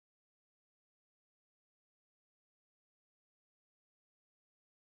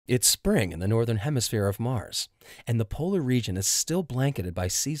It's spring in the northern hemisphere of Mars, and the polar region is still blanketed by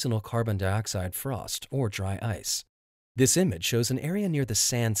seasonal carbon dioxide frost or dry ice. This image shows an area near the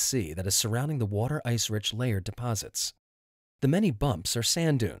sand sea that is surrounding the water ice-rich layered deposits. The many bumps are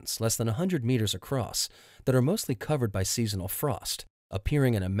sand dunes, less than 100 meters across, that are mostly covered by seasonal frost,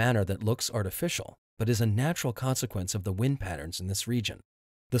 appearing in a manner that looks artificial, but is a natural consequence of the wind patterns in this region.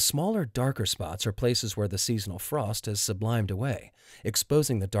 The smaller, darker spots are places where the seasonal frost has sublimed away,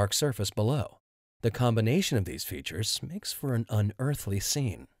 exposing the dark surface below. The combination of these features makes for an unearthly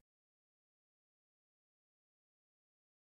scene.